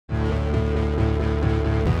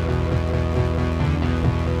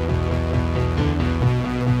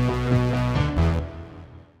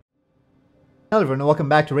Hello everyone, and welcome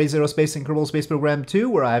back to Raise Aerospace and Kerbal Space Program 2,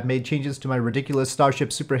 where I have made changes to my ridiculous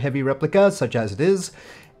Starship Super Heavy replica, such as it is,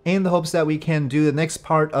 in the hopes that we can do the next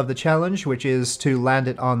part of the challenge, which is to land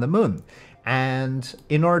it on the moon. And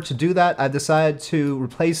in order to do that, I decided to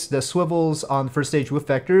replace the swivels on first stage with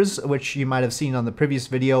vectors, which you might have seen on the previous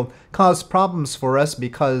video, caused problems for us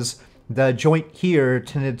because the joint here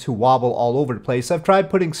tended to wobble all over the place. I've tried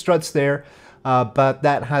putting struts there, but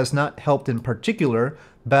that has not helped in particular.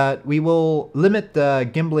 But we will limit the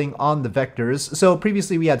gimbling on the vectors. So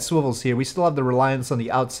previously we had swivels here. We still have the reliance on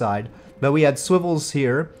the outside, but we had swivels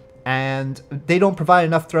here, and they don't provide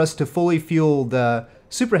enough thrust to fully fuel the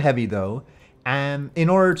Super Heavy though. And in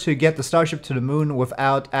order to get the Starship to the moon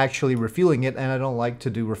without actually refueling it, and I don't like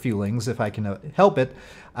to do refuelings if I can help it,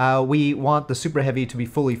 we want the Super Heavy to be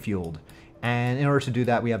fully fueled. And in order to do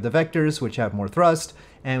that, we have the vectors, which have more thrust,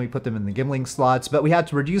 and we put them in the gimbling slots, but we had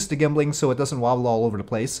to reduce the gimbling so it doesn't wobble all over the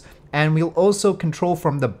place. And we'll also control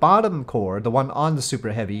from the bottom core, the one on the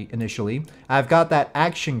Super Heavy initially. I've got that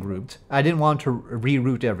action grouped. I didn't want to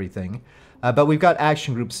reroute everything, but we've got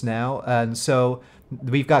action groups now, and so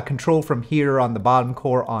we've got control from here on the bottom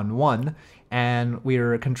core on 1, and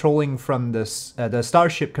we're controlling from this the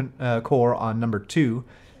Starship core on number 2.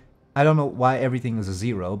 I don't know why everything is a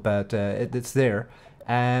 0, but it's there.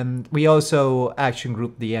 And we also action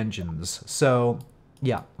group the engines. So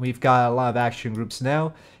yeah, we've got a lot of action groups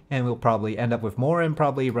now, and we'll probably end up with more and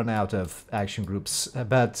probably run out of action groups.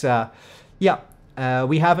 But yeah,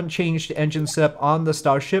 we haven't changed the engine setup on the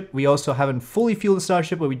Starship. We also haven't fully fueled the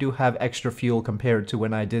Starship, but we do have extra fuel compared to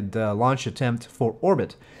when I did the launch attempt for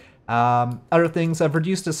orbit. Other things, I've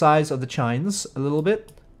reduced the size of the chines a little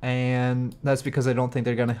bit, and that's because I don't think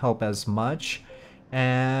they're going to help as much.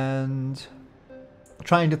 And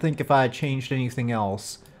trying to think if I changed anything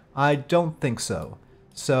else. I don't think so.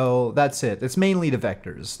 So that's it. It's mainly the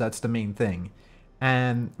vectors. That's the main thing.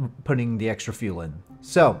 And putting the extra fuel in.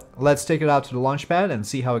 So let's take it out to the launch pad and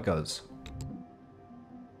see how it goes.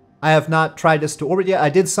 I have not tried this to orbit yet. I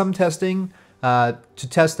did some testing to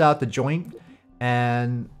test out the joint,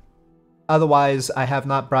 and otherwise I have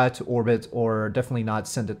not brought it to orbit or definitely not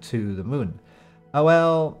sent it to the moon.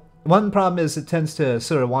 Well, one problem is it tends to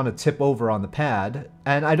sort of want to tip over on the pad,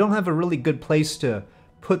 and I don't have a really good place to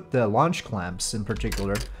put the launch clamps in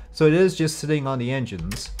particular, so it is just sitting on the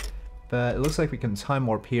engines. But it looks like we can time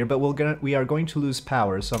warp here, but we are going to lose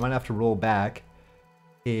power, so I might have to roll back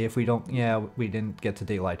if we don't. Yeah, we didn't get to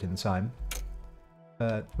daylight in time,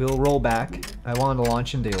 but we'll roll back. I wanted to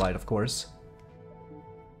launch in daylight, of course.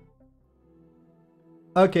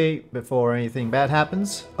 Okay, before anything bad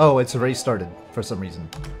happens. Oh, it's already started for some reason.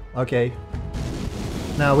 Okay.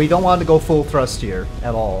 Now, we don't want to go full thrust here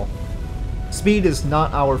at all. Speed is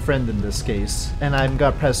not our friend in this case, and I'm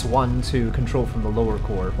gonna press 1 to control from the lower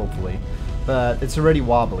core, hopefully. But it's already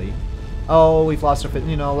wobbly. Oh, we've lost our fin.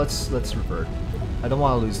 You know, let's revert. I don't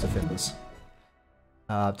want to lose the fins.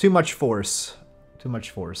 Too much force. Too much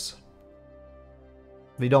force.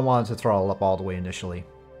 We don't want it to throttle up all the way initially.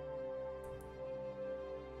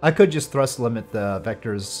 I could just thrust limit the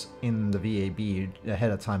vectors in the VAB ahead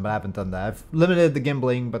of time, but I haven't done that. I've limited the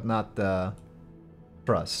gimbling, but not the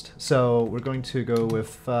thrust. So we're going to go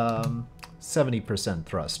with 70%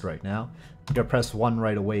 thrust right now. I'm going to press 1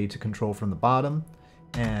 right away to control from the bottom.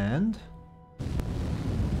 And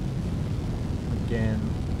again.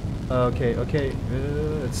 Okay.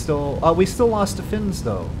 It's still... Oh, we still lost the fins,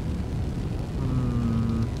 though.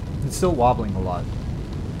 It's still wobbling a lot.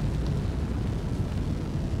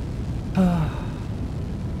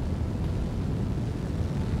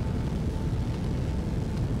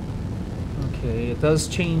 Okay, it does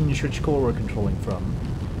change which core we're controlling from.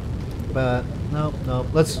 But, no,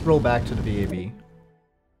 let's roll back to the VAB.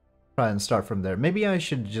 Try and start from there. Maybe I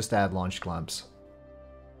should just add launch clamps.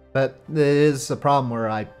 But there is a problem where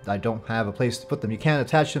I don't have a place to put them. You can't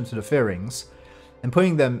attach them to the fairings. And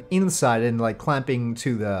putting them inside and like clamping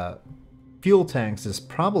to the fuel tanks is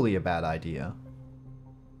probably a bad idea.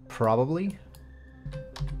 Probably.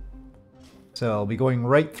 So I'll be going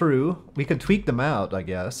right through. We could tweak them out, I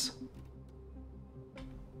guess.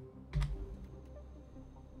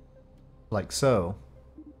 Like so.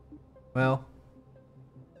 Well.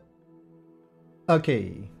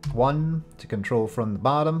 Okay. 1 to control from the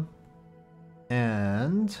bottom.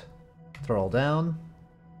 And throttle down.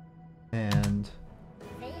 And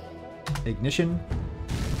ignition.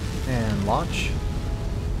 And launch.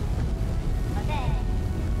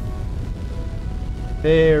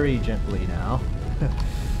 Very gently now.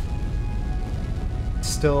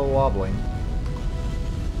 Still wobbling.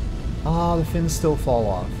 Ah, the fins still fall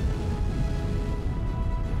off.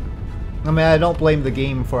 I mean, I don't blame the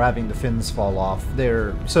game for having the fins fall off.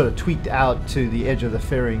 They're sort of tweaked out to the edge of the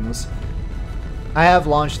fairings. I have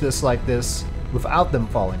launched this like this without them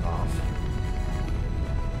falling off.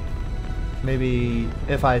 Maybe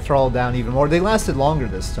if I throttle down even more. They lasted longer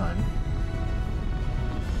this time.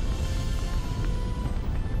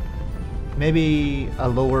 Maybe a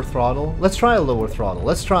lower throttle? Let's try a lower throttle.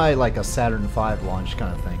 Let's try like a Saturn V launch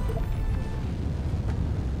kind of thing.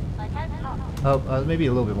 Oh, maybe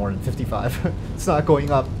a little bit more than 55. It's not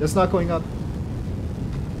going up. It's not going up.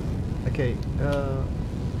 Okay,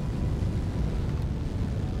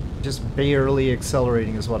 just barely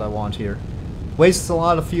accelerating is what I want here. Wastes a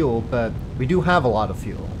lot of fuel, but we do have a lot of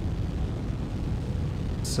fuel.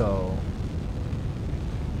 So,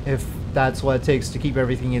 if that's what it takes to keep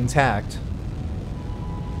everything intact.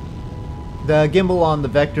 The gimbal on the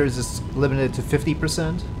vectors is limited to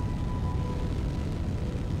 50%.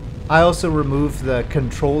 I also removed the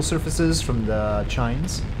control surfaces from the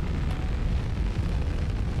chines.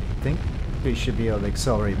 I think we should be able to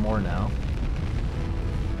accelerate more now.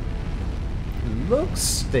 Looks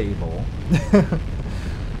stable.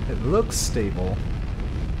 It looks stable.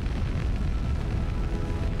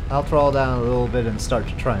 I'll throttle down a little bit and start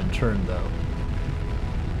to try and turn though.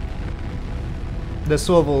 The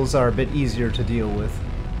swivels are a bit easier to deal with.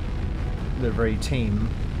 They're very tame.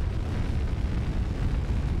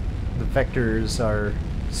 The vectors are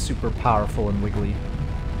super powerful and wiggly.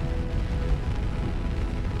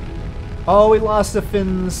 Oh, we lost the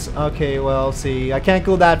fins. Okay, well, see, I can't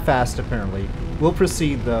go that fast apparently. We'll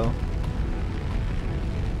proceed though.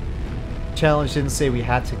 Challenge didn't say we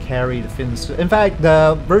had to carry the fins. In fact,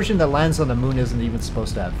 the version that lands on the moon isn't even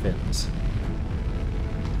supposed to have fins.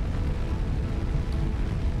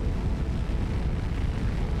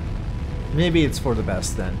 Maybe it's for the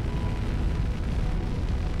best then.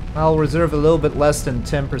 I'll reserve a little bit less than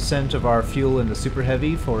 10% of our fuel in the Super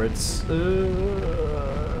Heavy for its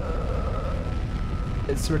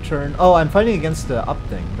return. Oh, I'm fighting against the up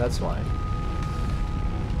thing, that's why.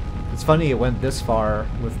 It's funny it went this far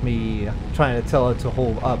with me trying to tell it to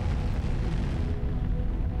hold up.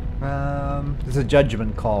 It's a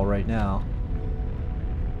judgment call right now.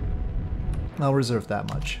 I'll reserve that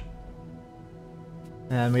much.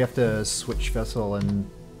 And we have to switch vessel and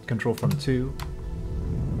control from 2.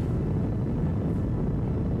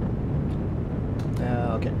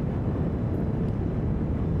 Okay.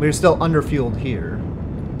 We're still underfueled here.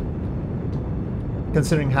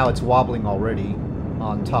 Considering how it's wobbling already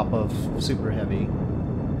on top of Super Heavy.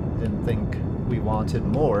 Didn't think we wanted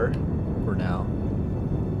more for now.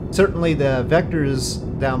 Certainly the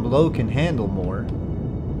vectors down below can handle more.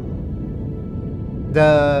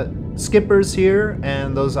 The skippers here,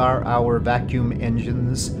 and those are our vacuum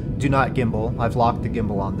engines, do not gimbal. I've locked the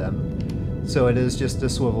gimbal on them. So it is just the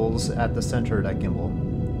swivels at the center of that gimbal.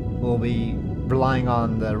 We'll be relying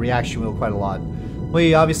on the reaction wheel quite a lot.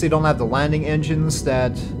 We obviously don't have the landing engines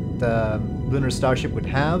that the lunar Starship would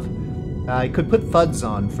have. I could put thuds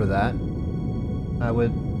on for that. I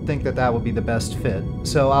would think that that would be the best fit.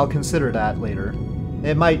 So I'll consider that later.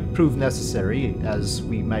 It might prove necessary, as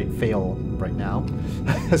we might fail right now.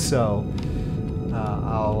 So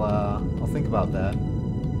I'll think about that.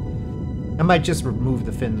 I might just remove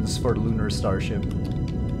the fins for the lunar Starship.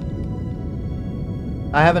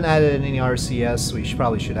 I haven't added any RCS. We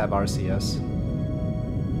probably should have RCS.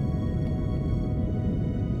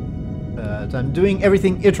 But I'm doing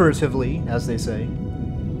everything iteratively, as they say.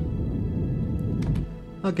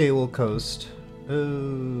 Okay, we'll coast.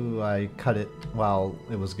 Oh, I cut it while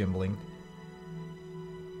it was gimbling.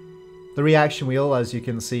 The reaction wheel, as you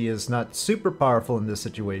can see, is not super powerful in this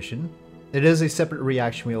situation. It is a separate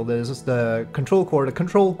reaction wheel. That is the control core. The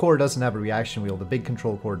control core doesn't have a reaction wheel. The big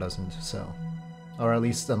control core doesn't, so. Or at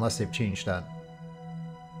least unless they've changed that.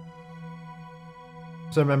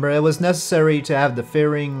 So remember, it was necessary to have the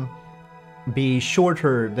fairing be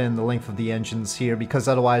shorter than the length of the engines here, because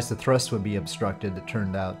otherwise the thrust would be obstructed, it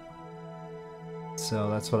turned out. So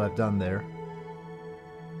that's what I've done there.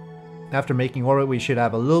 After making orbit, we should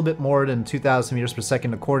have a little bit more than 2,000 meters per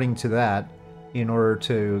second according to that, in order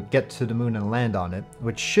to get to the moon and land on it,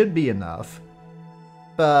 which should be enough,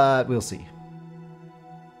 but we'll see.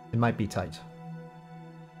 It might be tight.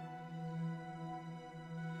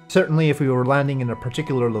 Certainly if we were landing in a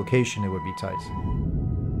particular location, it would be tight.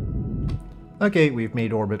 Okay, we've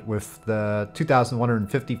made orbit with the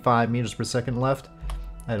 2,155 meters per second left.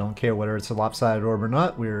 I don't care whether it's a lopsided orb or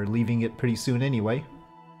not, we're leaving it pretty soon anyway.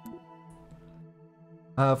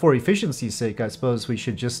 For efficiency's sake, I suppose we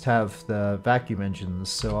should just have the vacuum engines,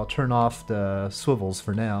 so I'll turn off the swivels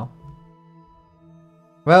for now.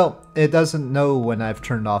 Well, it doesn't know when I've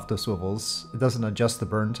turned off the swivels. It doesn't adjust the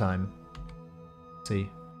burn time. See,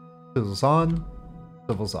 swivels on,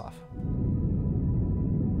 swivels off.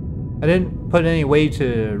 I didn't put any way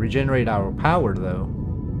to regenerate our power though.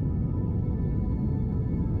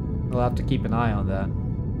 We'll have to keep an eye on that.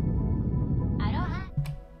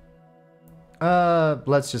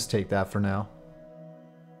 Let's just take that for now.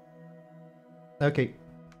 Okay.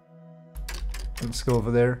 Let's go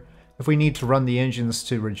over there. If we need to run the engines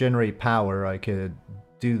to regenerate power, I could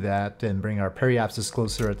do that and bring our periapsis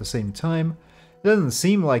closer at the same time. It doesn't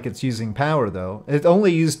seem like it's using power though. It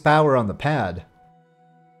only used power on the pad,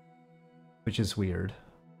 which is weird.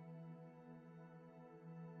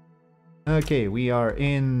 Okay, we are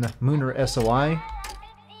in Mooner SOI.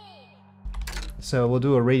 So we'll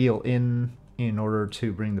do a radial in order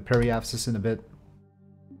to bring the periapsis in a bit.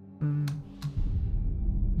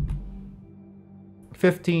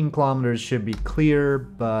 15 kilometers should be clear,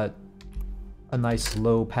 but a nice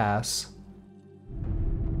low pass.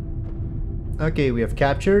 Okay, we have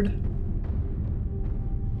captured.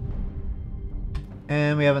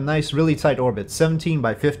 And we have a nice, really tight orbit, 17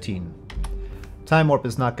 by 15. Time warp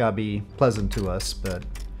is not gonna be pleasant to us, but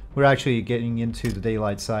we're actually getting into the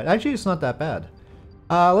daylight side. Actually, it's not that bad.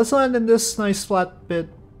 Let's land in this nice flat bit.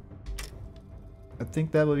 I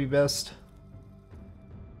think that would be best.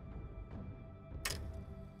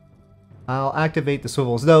 I'll activate the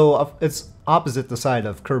swivels, though it's opposite the side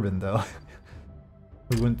of Kerbin, though.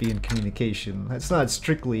 We wouldn't be in communication. It's not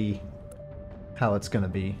strictly how it's gonna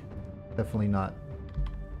be. Definitely not.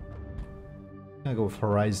 I'm gonna go with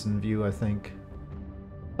horizon view, I think.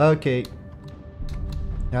 Okay.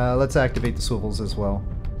 Let's activate the swivels as well.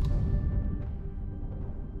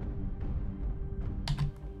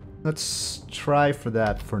 Let's try for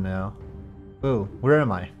that for now. Oh, where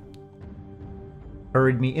am I?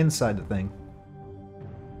 Hurried me inside the thing.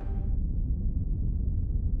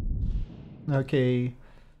 Okay.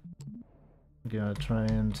 I'm gonna try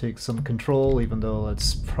and take some control, even though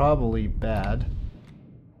that's probably bad.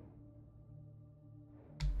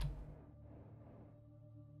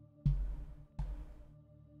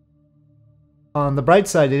 On the bright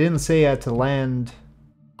side, it didn't say I had to land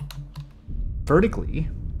vertically.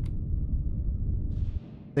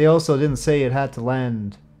 They also didn't say it had to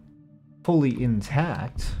land fully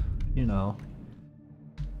intact, you know.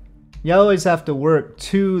 You always have to work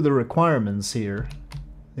to the requirements here.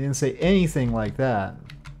 They didn't say anything like that.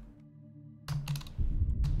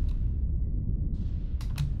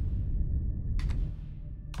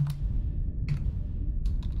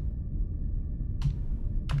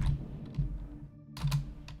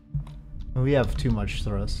 We have too much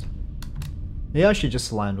thrust. Maybe I should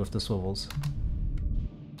just land with the swivels.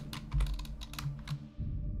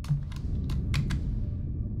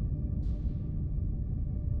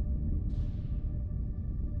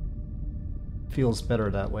 Feels better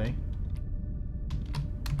that way.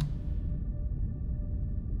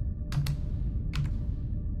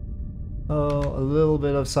 Oh, a little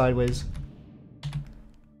bit of sideways.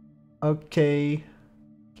 Okay.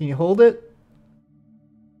 Can you hold it?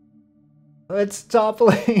 It's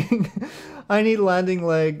toppling. I need landing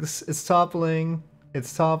legs. It's toppling.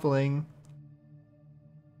 It's toppling.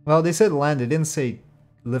 Well, they said land. It didn't say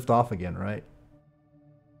lift off again, right?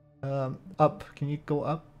 Up. Can you go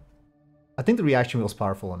up? I think the reaction wheel's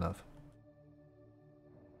powerful enough.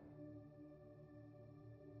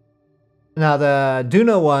 Now the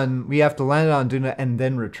Duna one, we have to land it on Duna and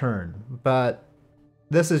then return. But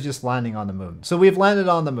this is just landing on the moon. So we've landed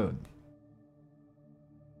on the moon.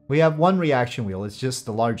 We have one reaction wheel. It's just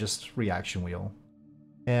the largest reaction wheel.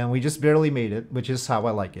 And we just barely made it, which is how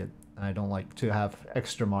I like it. I don't like to have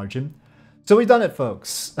extra margin. So we've done it,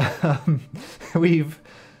 folks. We've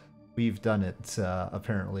done it,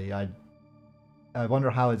 apparently. I wonder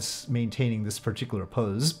how it's maintaining this particular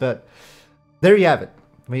pose, but there you have it.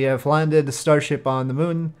 We have landed the Starship on the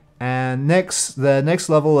moon, and the next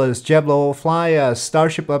level is Jeblo. Fly a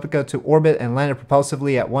Starship replica to orbit and land it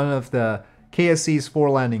propulsively at one of the KSC's 4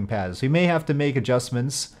 landing pads. We may have to make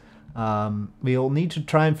adjustments. We'll need to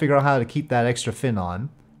try and figure out how to keep that extra fin on,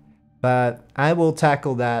 but I will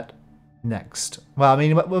tackle that next. Well, I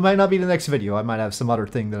mean, it might not be the next video. I might have some other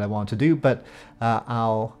thing that I want to do, but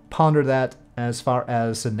I'll ponder that as far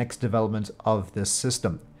as the next development of this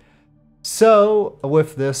system. So,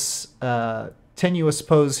 with this tenuous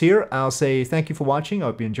pose here, I'll say thank you for watching. I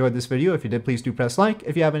hope you enjoyed this video. If you did, please do press like.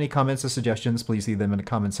 If you have any comments or suggestions, please leave them in the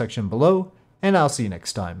comment section below, and I'll see you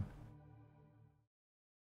next time.